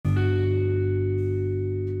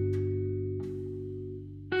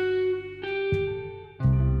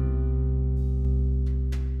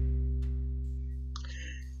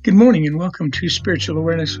Good morning and welcome to Spiritual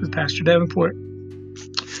Awareness with Pastor Davenport.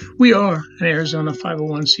 We are an Arizona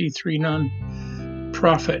 501c3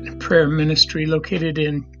 non-profit prayer ministry located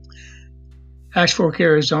in Ash Fork,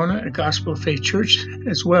 Arizona, a Gospel of Faith Church,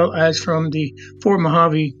 as well as from the Fort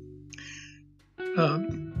Mojave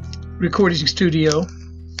recording studio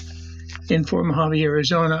in Fort Mojave,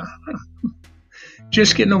 Arizona.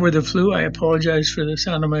 Just getting over the flu. I apologize for the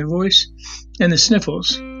sound of my voice and the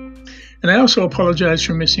sniffles. And I also apologize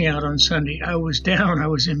for missing out on Sunday. I was down, I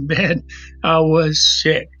was in bed, I was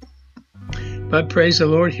sick. But praise the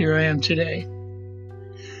Lord, here I am today.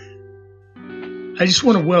 I just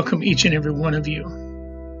want to welcome each and every one of you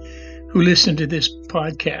who listen to this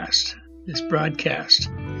podcast, this broadcast,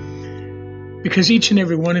 because each and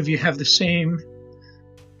every one of you have the same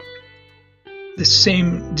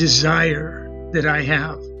desire that I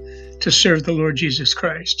have to serve the Lord Jesus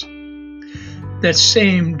Christ. That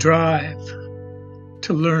same drive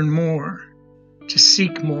to learn more, to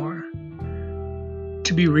seek more,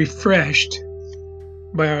 to be refreshed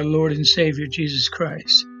by our Lord and Savior Jesus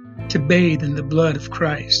Christ, to bathe in the blood of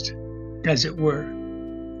Christ, as it were.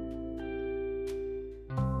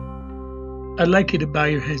 I'd like you to bow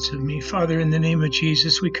your heads with me. Father, in the name of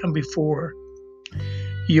Jesus, we come before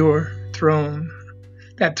your throne,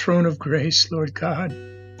 that throne of grace, Lord God,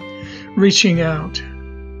 reaching out,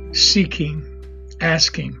 seeking,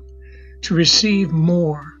 asking to receive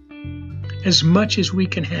more, as much as we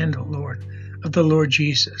can handle, Lord, of the Lord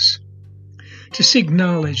Jesus, to seek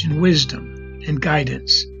knowledge and wisdom and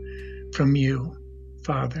guidance from you,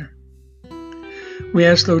 Father. We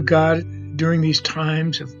ask, Lord God, during these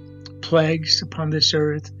times of plagues upon this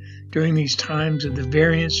earth, during these times of the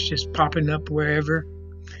variants just popping up wherever,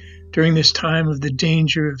 during this time of the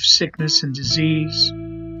danger of sickness and disease,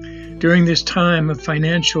 during this time of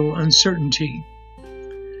financial uncertainty,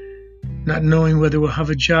 not knowing whether we'll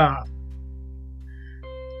have a job.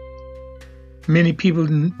 Many people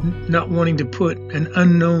not wanting to put an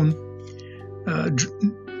unknown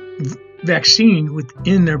vaccine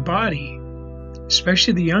within their body,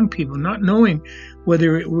 especially the young people, not knowing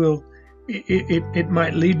whether it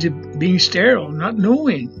might lead to being sterile, not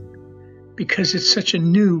knowing, because it's such a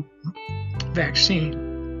new vaccine.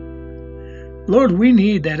 Lord, we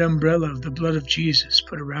need that umbrella of the blood of Jesus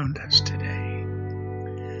put around us today.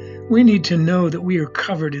 We need to know that we are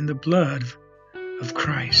covered in the blood of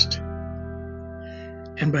Christ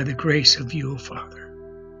and by the grace of you, O Father.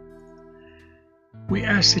 We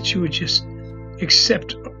ask that you would just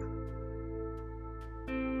accept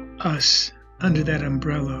us under that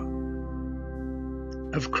umbrella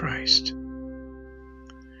of Christ.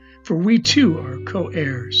 For we too are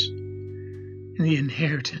co-heirs in the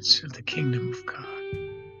inheritance of the kingdom of God.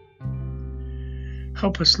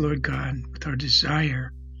 Help us, Lord God, with our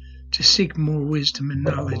desire to seek more wisdom and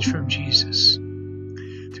knowledge from Jesus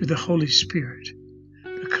through the Holy Spirit,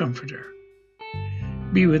 the Comforter.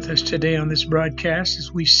 Be with us today on this broadcast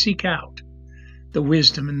as we seek out the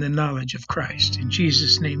wisdom and the knowledge of Christ. In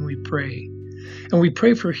Jesus' name we pray. And we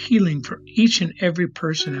pray for healing for each and every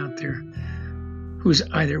person out there who's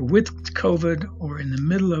either with COVID or in the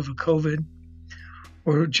middle of a COVID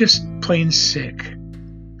or just plain sick.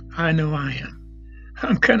 I know I am.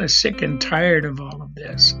 I'm kind of sick and tired of all of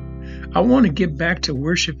this. I want to get back to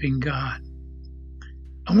worshiping God.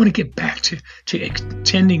 I want to get back to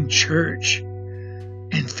attending church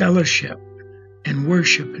and fellowship and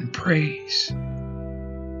worship and praise.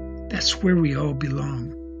 That's where we all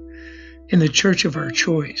belong. In the church of our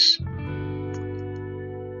choice.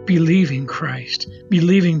 Believing Christ,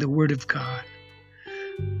 believing the Word of God,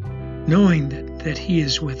 knowing that He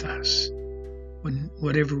is with us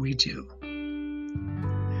whatever we do.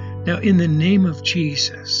 Now, in the name of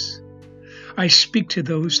Jesus, I speak to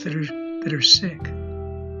those that are sick.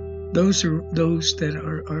 Those that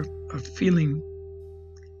are feeling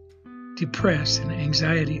depressed and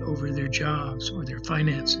anxiety over their jobs or their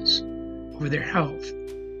finances, over their health.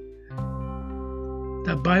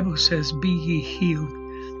 The Bible says, "Be ye healed,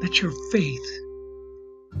 let your faith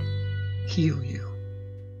heal you."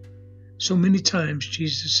 So many times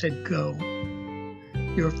Jesus said, "Go,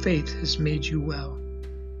 your faith has made you well."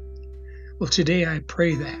 Well, today I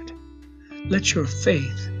pray that. Let your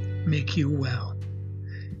faith make you well.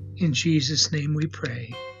 In Jesus' name we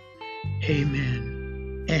pray.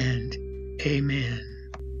 Amen and amen.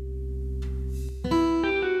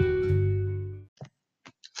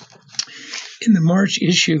 In the March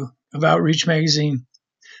issue of Outreach Magazine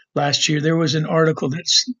last year, there was an article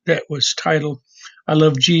that was titled, "I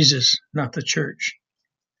Love Jesus, Not the Church."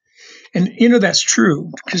 And that's true,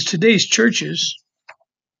 because today's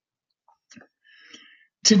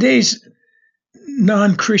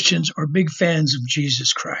non-Christians are big fans of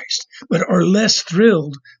Jesus Christ, but are less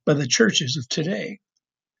thrilled by the churches of today.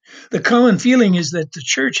 The common feeling is that the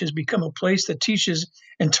church has become a place that teaches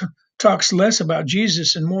and talks less about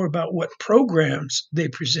Jesus and more about what programs they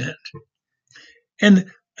present and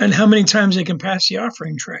how many times they can pass the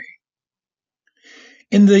offering tray.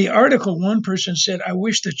 In the article, one person said, "I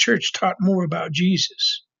wish the church taught more about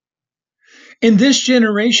Jesus." In this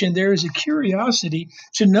generation, there is a curiosity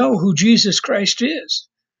to know who Jesus Christ is,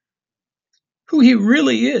 who he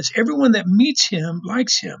really is. Everyone that meets him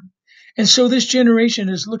likes him. And so this generation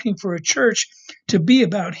is looking for a church to be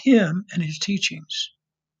about him and his teachings.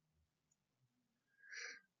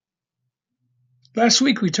 Last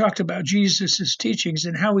week we talked about Jesus' teachings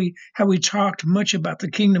and how he talked much about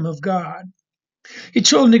the kingdom of God. He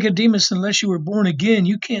told Nicodemus, unless you were born again,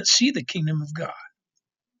 you can't see the kingdom of God.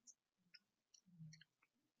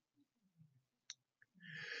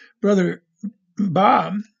 Brother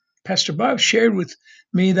Bob, Pastor Bob, shared with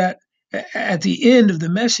me that at the end of the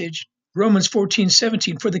message, Romans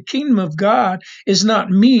 14:17, for the kingdom of God is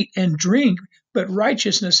not meat and drink, but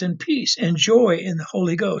righteousness and peace and joy in the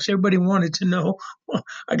Holy Ghost. Everybody wanted to know, well,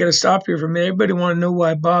 I got to stop here for a minute. Everybody wanted to know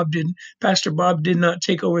why Pastor Bob did not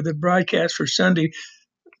take over the broadcast for Sunday.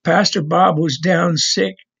 Pastor Bob was down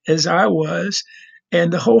sick as I was,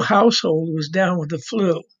 and the whole household was down with the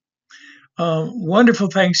flu. Wonderful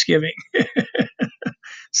Thanksgiving.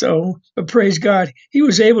 So praise God. He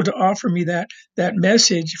was able to offer me that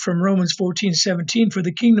message from Romans 14:17. For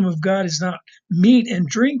the kingdom of God is not meat and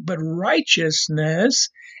drink, but righteousness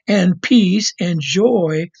and peace and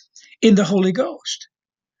joy in the Holy Ghost.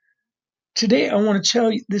 Today, I want to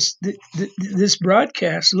tell you this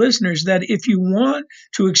broadcast, listeners, that if you want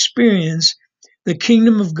to experience the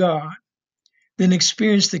kingdom of God, then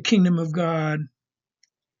experience the kingdom of God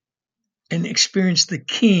and experience the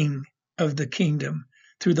King of the kingdom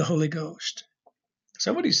through the Holy Ghost.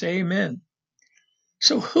 Somebody say amen.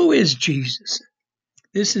 So who is Jesus?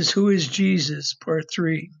 This is Who is Jesus, part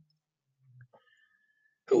 3.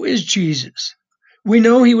 Who is Jesus? We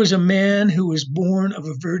know he was a man who was born of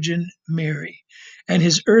a Virgin Mary, and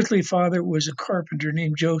his earthly father was a carpenter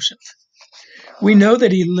named Joseph. We know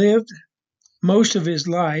that he lived most of his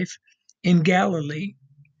life in Galilee,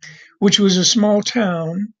 which was a small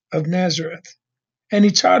town of Nazareth, and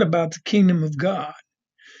he taught about the kingdom of God.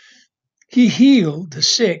 He healed the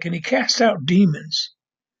sick and he cast out demons.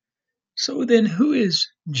 So then, who is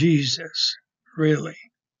Jesus really?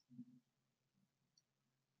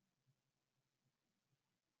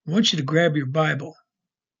 I want you to grab your Bible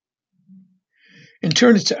and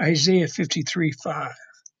turn it to Isaiah 53:5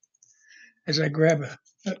 as I grab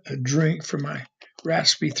a drink for my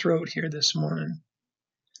raspy throat here this morning.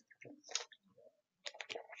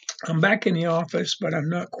 I'm back in the office, but I'm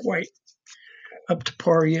not quite up to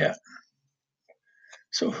par yet.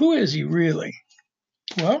 So who is he really?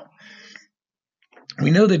 Well,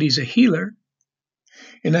 we know that he's a healer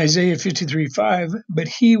in Isaiah 53:5, but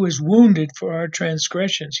he was wounded for our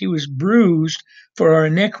transgressions. He was bruised for our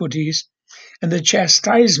iniquities, and the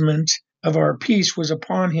chastisement of our peace was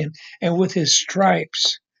upon him, and with his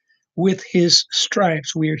stripes we are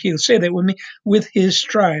healed. Say that with me. With his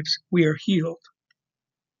stripes we are healed.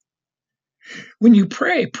 When you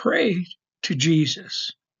pray to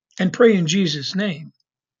Jesus and pray in Jesus' name.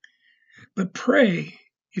 But pray,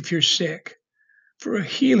 if you're sick, for a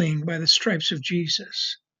healing by the stripes of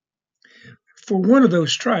Jesus. For one of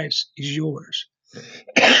those stripes is yours.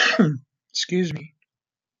 Excuse me.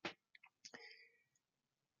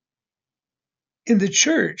 In the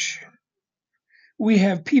church, we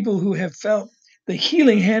have people who have felt the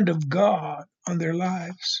healing hand of God on their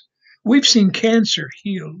lives. We've seen cancer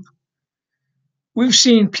healed. We've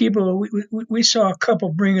seen people, we saw a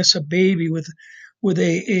couple bring us a baby with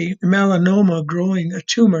a melanoma growing, a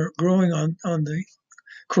tumor growing on the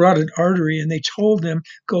carotid artery, and they told them,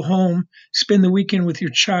 go home, spend the weekend with your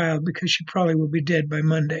child because she probably will be dead by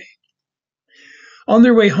Monday. On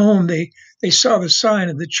their way home, they saw the sign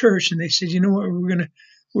of the church and they said, you know what,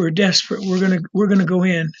 we're desperate. We're gonna go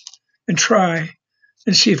in and try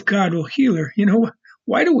and see if God will heal her. You know,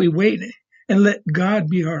 why do we wait and let God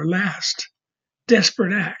be our last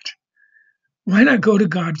desperate act? Why not go to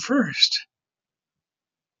God first?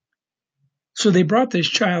 So they brought this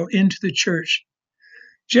child into the church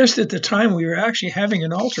just at the time we were actually having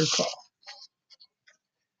an altar call.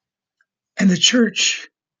 And the church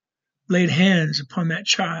laid hands upon that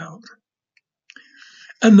child.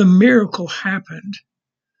 And the miracle happened.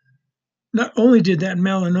 Not only did that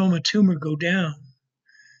melanoma tumor go down,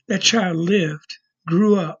 that child lived,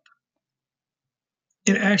 grew up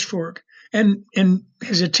in Ashfork, and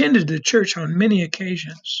has attended the church on many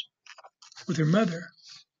occasions with her mother.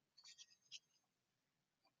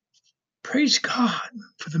 Praise God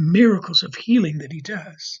for the miracles of healing that he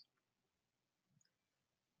does.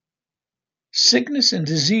 Sickness and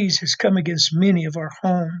disease has come against many of our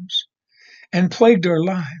homes and plagued our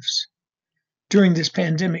lives during this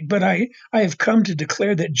pandemic. But I have come to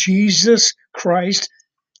declare that Jesus Christ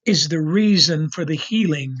is the reason for the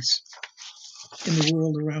healings in the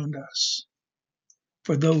world around us,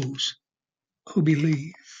 for those who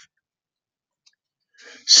believe.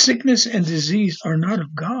 Sickness and disease are not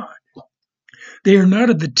of God. They are not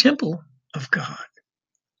of the temple of God.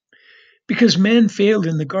 Because man failed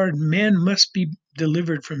in the garden, man must be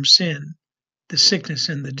delivered from sin, the sickness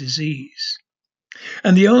and the disease.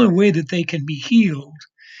 And the only way that they can be healed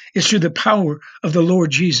is through the power of the Lord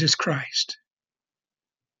Jesus Christ.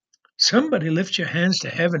 Somebody lift your hands to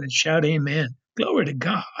heaven and shout amen. Glory to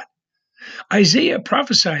God. Isaiah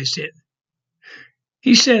prophesied it.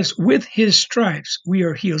 He says, with his stripes we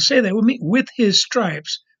are healed. Say that with me. With his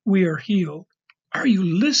stripes we are healed. Are you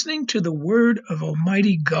listening to the word of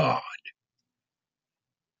Almighty God?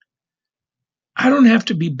 I don't have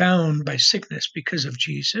to be bound by sickness because of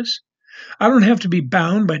Jesus. I don't have to be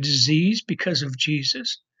bound by disease because of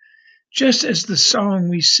Jesus. Just as the song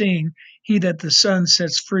we sing, he that the Son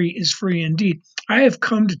sets free is free indeed. I have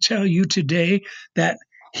come to tell you today that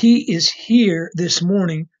he is here this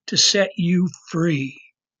morning to set you free.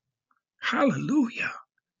 Hallelujah.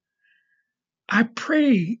 I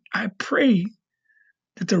pray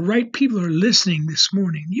that the right people are listening this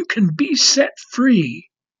morning. You can be set free.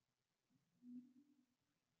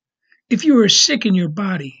 If you are sick in your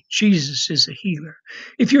body, Jesus is a healer.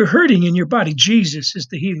 If you're hurting in your body, Jesus is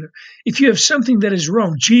the healer. If you have something that is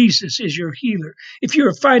wrong, Jesus is your healer. If you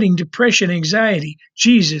are fighting depression, anxiety,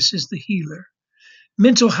 Jesus is the healer.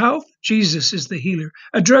 Mental health, Jesus is the healer.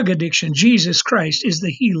 A drug addiction, Jesus Christ is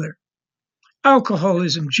the healer.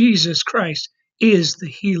 Alcoholism, Jesus Christ is the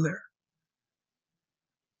healer.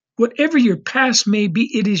 Whatever your past may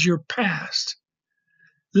be, it is your past.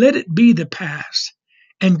 Let it be the past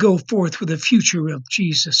and go forth with the future of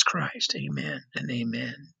Jesus Christ. Amen and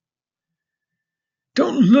amen.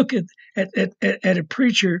 Don't look at a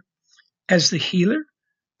preacher as the healer.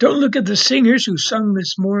 Don't look at the singers who sung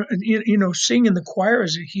this sing in the choir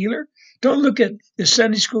as a healer. Don't look at the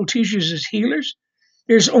Sunday school teachers as healers.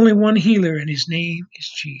 There's only one healer, and his name is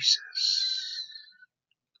Jesus.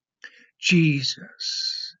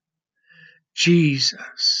 Jesus.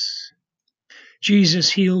 Jesus.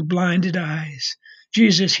 Jesus healed blinded eyes.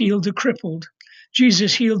 Jesus healed the crippled.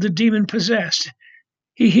 Jesus healed the demon-possessed.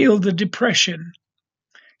 He healed the depression.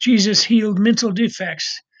 Jesus healed mental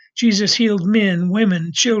defects. Jesus healed men,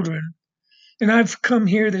 women, children. And I've come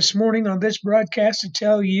here this morning on this broadcast to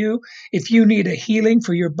tell you, if you need a healing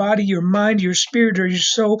for your body, your mind, your spirit, or your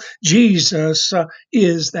soul, Jesus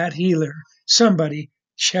is that healer. Somebody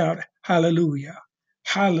shout hallelujah.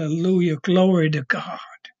 Hallelujah. Glory to God.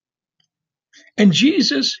 And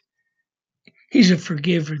Jesus, he's a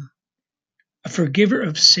forgiver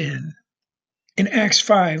of sin. In Acts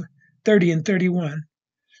 5:30 and 31,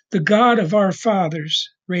 the God of our fathers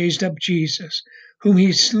raised up Jesus, whom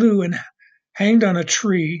he slew and hanged on a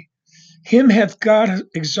tree. Him hath God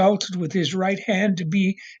exalted with his right hand to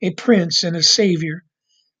be a prince and a savior,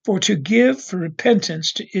 for to give for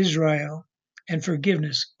repentance to Israel and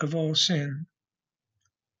forgiveness of all sin.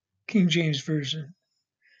 King James Version.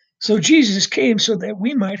 So Jesus came so that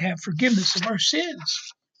we might have forgiveness of our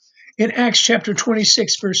sins. In Acts chapter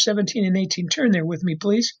 26, verse 17 and 18, turn there with me,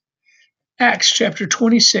 please. Acts chapter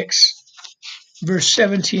 26, verse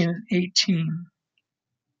 17 and 18.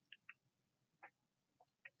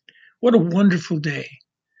 What a wonderful day.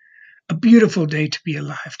 A beautiful day to be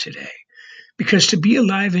alive today. Because to be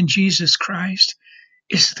alive in Jesus Christ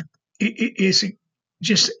is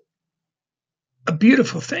just a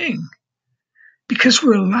beautiful thing. Because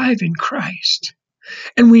we're alive in Christ.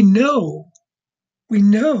 And we know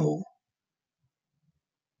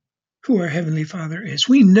who our Heavenly Father is.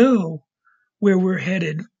 We know where we're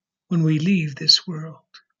headed when we leave this world.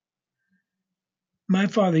 My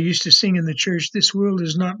father used to sing in the church, "This world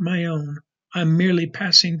is not my own. I'm merely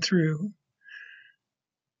passing through."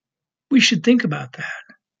 We should think about that.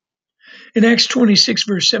 In Acts 26,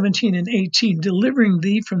 verse 17 and 18, delivering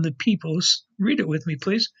thee from the peoples, read it with me,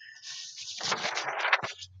 please.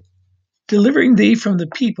 Delivering thee from the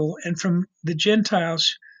people and from the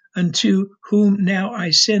Gentiles unto whom now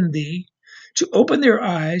I send thee, to open their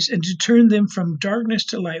eyes and to turn them from darkness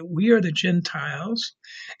to light. We are the Gentiles,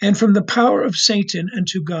 and from the power of Satan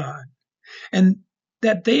unto God, and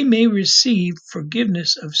that they may receive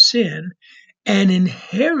forgiveness of sin and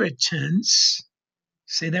inheritance,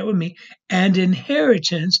 say that with me, and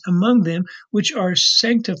inheritance among them which are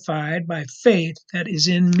sanctified by faith that is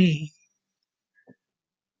in me.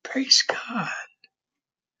 Praise God.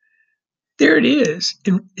 There it is.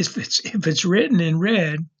 And if it's written and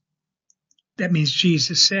read, that means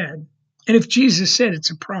Jesus said. And if Jesus said,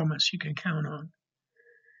 it's a promise you can count on.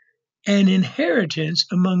 An inheritance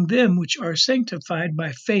among them which are sanctified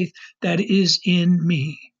by faith that is in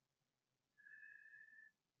me.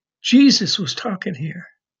 Jesus was talking here.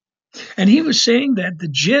 And he was saying that the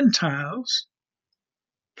Gentiles,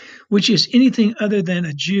 which is anything other than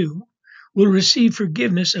a Jew, will receive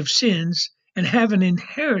forgiveness of sins and have an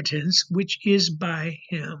inheritance which is by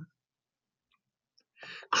him.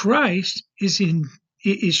 Christ is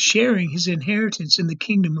sharing his inheritance in the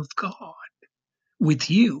kingdom of God with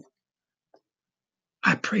you.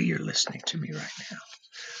 I pray you're listening to me right now.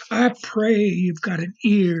 I pray you've got an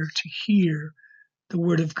ear to hear the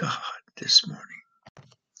word of God this morning.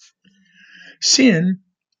 Sin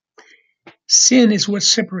is what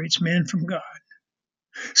separates man from God.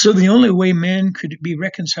 So the only way man could be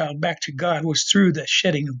reconciled back to God was through the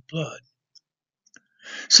shedding of blood.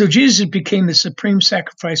 So Jesus became the supreme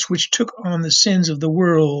sacrifice which took on the sins of the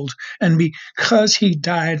world. And because he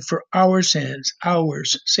died for our sins, our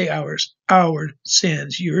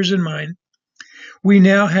sins, yours and mine, we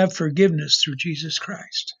now have forgiveness through Jesus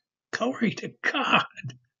Christ. Glory to God.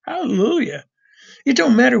 Hallelujah. It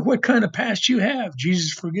don't matter what kind of past you have,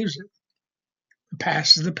 Jesus forgives it. The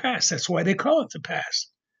past is the past. That's why they call it the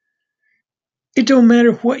past. It don't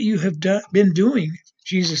matter what you have been doing,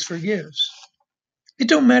 Jesus forgives. It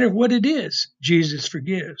don't matter what it is, Jesus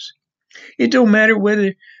forgives. It don't matter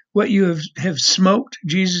what you have smoked,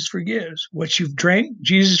 Jesus forgives. What you've drank,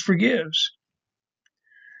 Jesus forgives.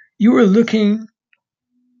 You were listening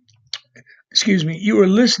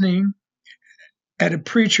at a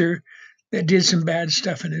preacher that did some bad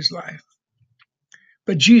stuff in his life.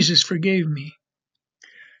 But Jesus forgave me.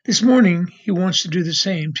 This morning, he wants to do the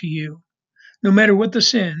same to you. No matter what the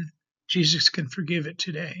sin, Jesus can forgive it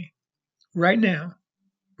today, right now,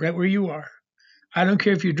 right where you are. I don't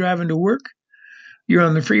care if you're driving to work, you're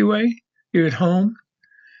on the freeway, you're at home,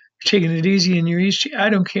 you're taking it easy in your easy. I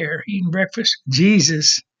don't care. Eating breakfast,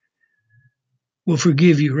 Jesus will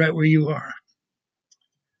forgive you right where you are.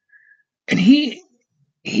 And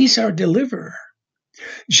he's our deliverer.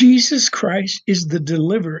 Jesus Christ is the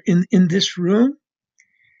deliverer in this room.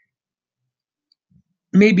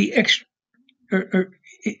 Maybe extra,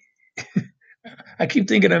 I keep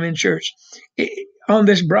thinking I'm in church. On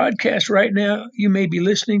this broadcast right now, you may be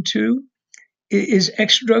listening to is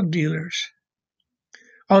ex-drug dealers.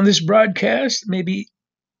 On this broadcast, maybe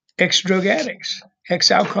ex-drug addicts,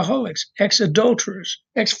 ex-alcoholics, ex-adulterers,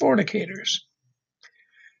 ex-fornicators.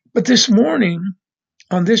 But this morning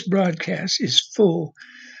on this broadcast is full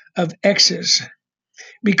of exes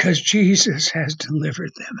because Jesus has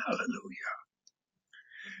delivered them. Hallelujah.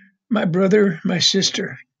 My brother, my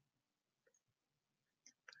sister,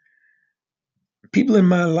 people in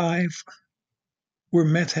my life were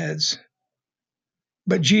meth heads,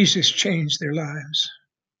 but Jesus changed their lives.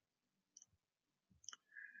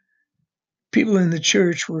 People in the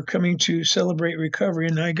church were coming to celebrate recovery,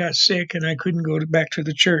 and I got sick and I couldn't go back to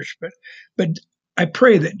the church. But I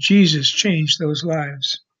pray that Jesus changed those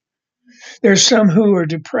lives. There's some who are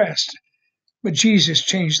depressed, but Jesus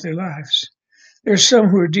changed their lives. There's some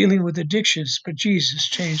who are dealing with addictions, but Jesus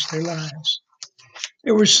changed their lives.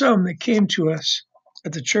 There were some that came to us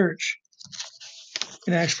at the church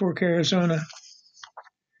in Ash Fork, Arizona,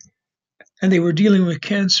 and they were dealing with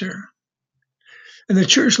cancer. And the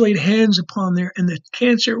church laid hands upon them, and the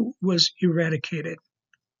cancer was eradicated.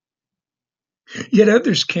 Yet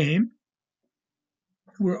others came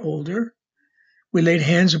who were older. We laid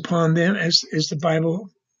hands upon them as the Bible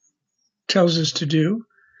tells us to do.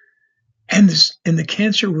 And the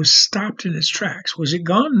cancer was stopped in its tracks. Was it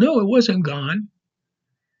gone? No, it wasn't gone.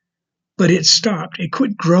 But it stopped. It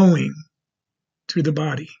quit growing through the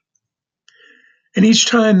body. And each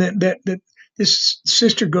time that this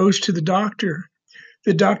sister goes to the doctor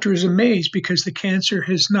is amazed because the cancer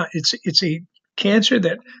has not, it's a cancer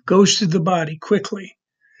that goes through the body quickly.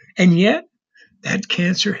 And yet that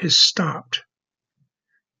cancer has stopped.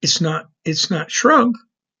 It's not shrunk,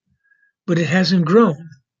 but it hasn't grown.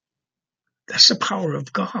 That's the power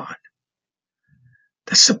of God.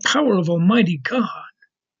 That's the power of Almighty God.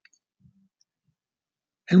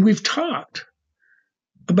 And we've talked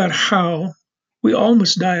about how we all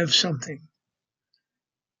must die of something.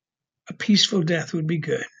 A peaceful death would be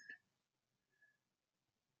good.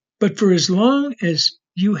 But for as long as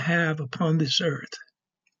you have upon this earth,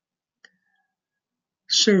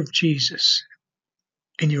 serve Jesus,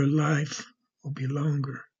 and your life will be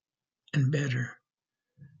longer and better.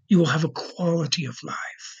 You will have a quality of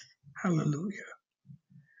life. Hallelujah.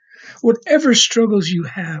 Whatever struggles you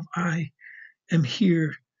have, I am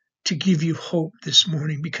here to give you hope this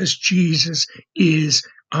morning because Jesus is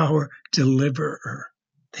our deliverer.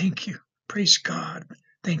 Thank you. Praise God.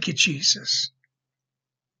 Thank you, Jesus.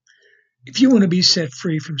 If you want to be set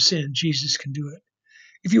free from sin, Jesus can do it.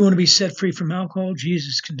 If you want to be set free from alcohol,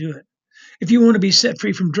 Jesus can do it. If you want to be set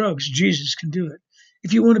free from drugs, Jesus can do it.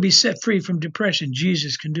 If you want to be set free from depression,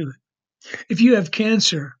 Jesus can do it. If you have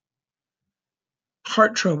cancer,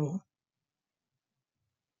 heart trouble,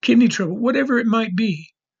 kidney trouble, whatever it might be,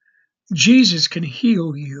 Jesus can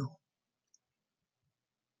heal you.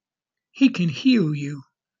 He can heal you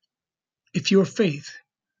if your faith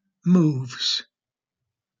moves.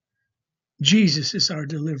 Jesus is our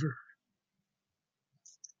deliverer.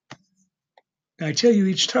 Now, I tell you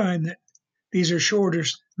each time that these are shorter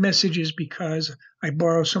messages because I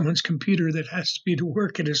borrow someone's computer that has to be to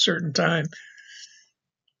work at a certain time.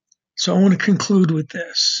 So I want to conclude with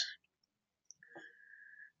this.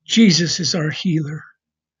 Jesus is our healer.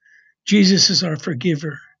 Jesus is our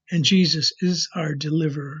forgiver. And Jesus is our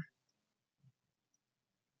deliverer.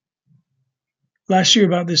 Last year,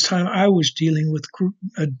 about this time, I was dealing with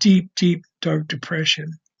a deep, deep, dark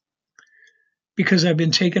depression because I've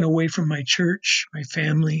been taken away from my church, my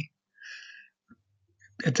family,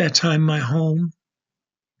 at that time, my home.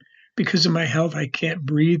 Because of my health, I can't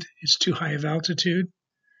breathe. It's too high of altitude.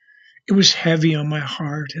 It was heavy on my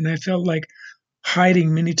heart, and I felt like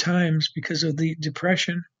hiding many times because of the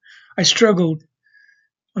depression. I struggled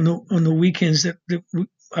on the weekends that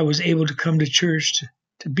I was able to come to church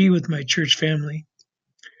to be with my church family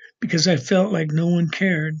because I felt like no one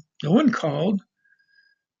cared. No one called.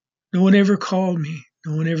 No one ever called me.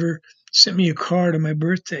 No one ever sent me a card on my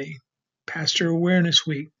birthday, Pastor Awareness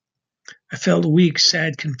Week. I felt weak,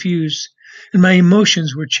 sad, confused, and my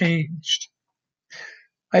emotions were changed.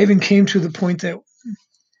 I even came to the point that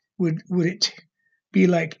would it be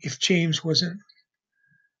like if James wasn't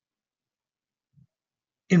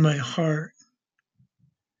in my heart?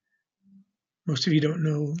 Most of you don't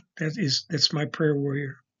know that's my prayer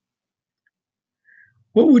warrior.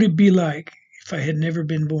 What would it be like if I had never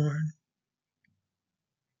been born?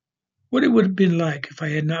 What it would have been like if I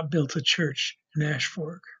had not built a church in Ash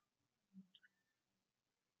Fork?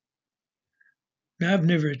 Now, I've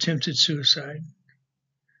never attempted suicide.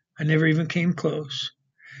 I never even came close.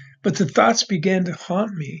 But the thoughts began to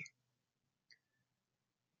haunt me.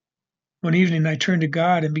 One evening, I turned to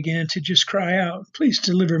God and began to just cry out, "Please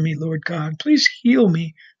deliver me, Lord God. Please heal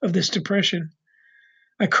me of this depression."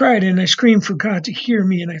 I cried and I screamed for God to hear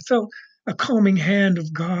me, and I felt a calming hand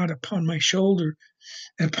of God upon my shoulder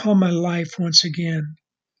and upon my life once again.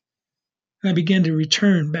 And I began to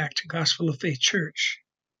return back to Gospel of Faith Church.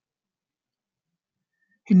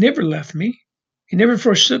 He never left me. He never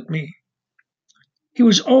forsook me. He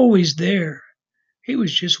was always there. He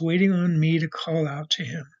was just waiting on me to call out to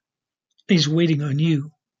him. He's waiting on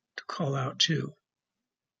you to call out too.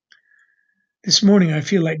 This morning, I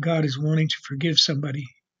feel like God is wanting to forgive somebody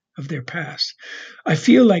of their past. I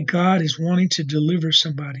feel like God is wanting to deliver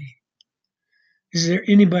somebody. Is there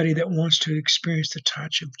anybody that wants to experience the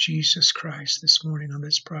touch of Jesus Christ this morning on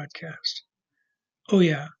this broadcast? Oh,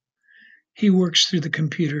 yeah. He works through the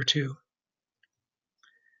computer too.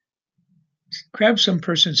 Grab some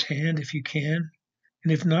person's hand if you can.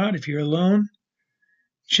 And if not, if you're alone,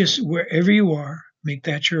 just wherever you are, make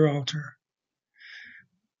that your altar.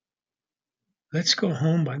 Let's go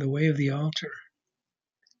home by the way of the altar.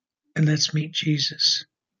 And let's meet Jesus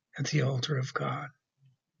at the altar of God.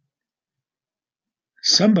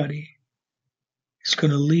 Somebody is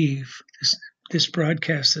going to leave this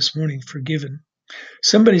broadcast this morning forgiven.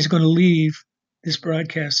 Somebody's going to leave this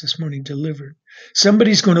broadcast this morning delivered.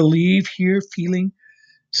 Somebody's going to leave here feeling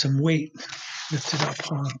some weight lifted up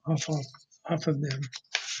off of them.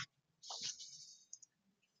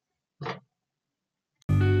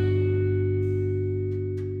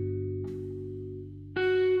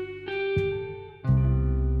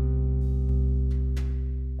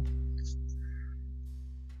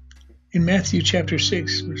 In Matthew chapter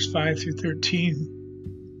 6, verse 5 through 13,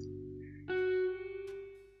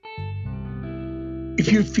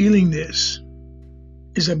 if you're feeling this,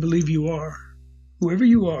 as I believe you are, whoever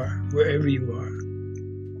you are, wherever you are,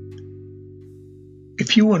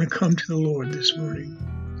 if you want to come to the Lord this morning,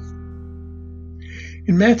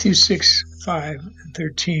 in Matthew 6, 5 and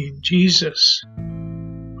 13, Jesus,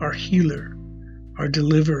 our healer, our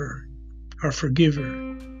deliverer, our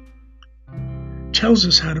forgiver, tells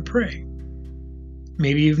us how to pray.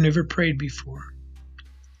 Maybe you've never prayed before.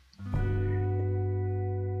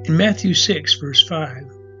 In Matthew 6, verse 5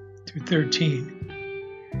 through 13,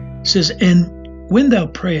 it says, "And when thou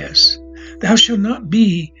prayest, thou shalt not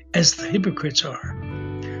be as the hypocrites are,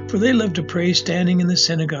 for they love to pray standing in the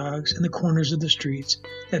synagogues and the corners of the streets,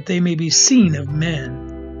 that they may be seen of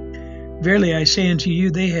men. Verily I say unto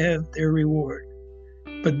you, they have their reward.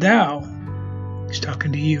 But thou," he's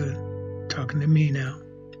talking to you, talking to me now,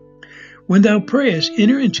 "when thou prayest,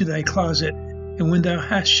 enter into thy closet, and when thou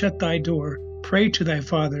hast shut thy door, pray to thy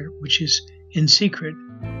Father which is in secret."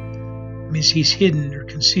 Means he's hidden or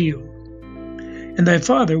concealed. "And thy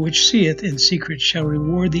Father which seeth in secret shall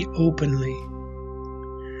reward thee openly.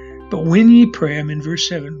 But when ye pray," I'm in verse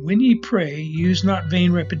 7, "when ye pray, use not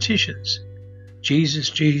vain repetitions. Jesus,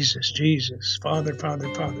 Jesus, Jesus, Father,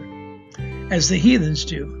 Father, Father, as the heathens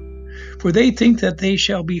do, for they think that they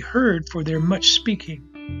shall be heard for their much speaking.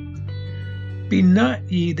 Be not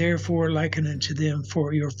ye therefore likened unto them,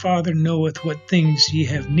 for your Father knoweth what things ye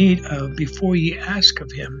have need of before ye ask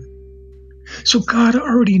of him." So God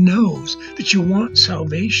already knows that you want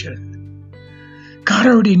salvation. God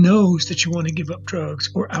already knows that you want to give up drugs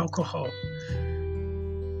or alcohol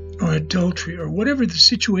or adultery or whatever the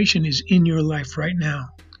situation is in your life right now.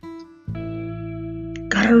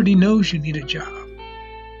 God already knows you need a job.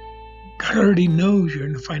 God already knows you're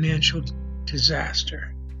in a financial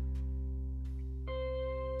disaster.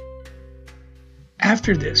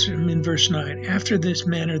 After this, I'm in verse 9, "After this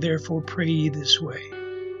manner therefore pray ye this way."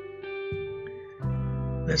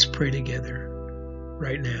 Let's pray together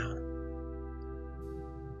right now.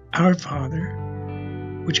 "Our Father,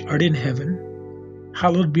 which art in heaven,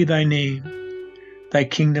 hallowed be thy name. Thy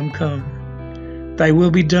kingdom come. Thy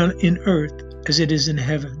will be done in earth as it is in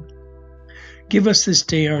heaven. Give us this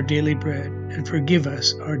day our daily bread, and forgive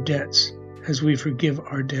us our debts as we forgive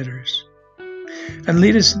our debtors. And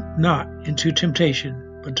lead us not into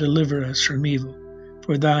temptation, but deliver us from evil.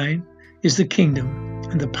 For thine is the kingdom,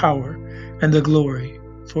 and the power, and the glory,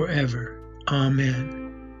 forever.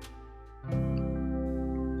 Amen."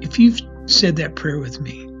 If you've said that prayer with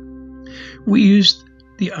me, we use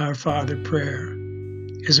the Our Father prayer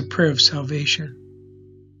as a prayer of salvation.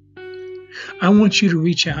 I want you to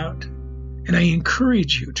reach out, and I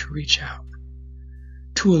encourage you to reach out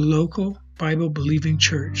to a local Bible-believing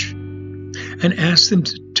church and ask them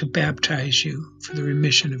to baptize you for the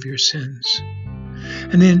remission of your sins.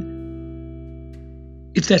 And then,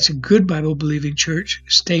 if that's a good Bible-believing church,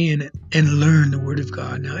 stay in it and learn the Word of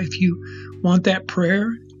God. Now, if you want that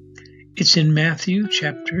prayer, it's in Matthew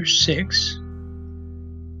chapter 6,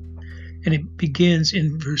 and it begins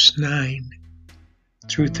in verse 9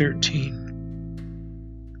 through 13.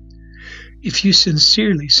 If you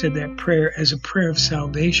sincerely said that prayer as a prayer of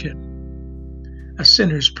salvation, a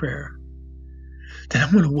sinner's prayer, then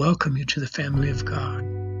I'm going to welcome you to the family of God.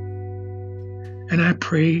 And I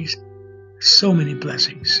pray so many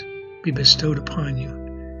blessings be bestowed upon you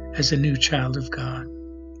as a new child of God.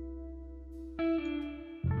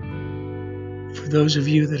 For those of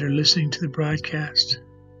you that are listening to the broadcast,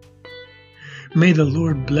 may the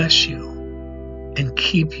Lord bless you and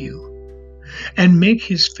keep you and make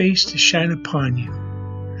his face to shine upon you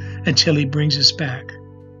until he brings us back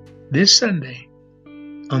this Sunday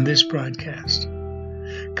on this broadcast.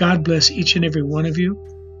 God bless each and every one of you.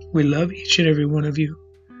 We love each and every one of you.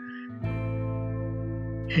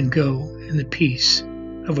 And go in the peace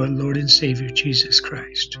of our Lord and Savior, Jesus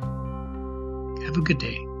Christ. Have a good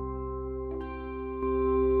day.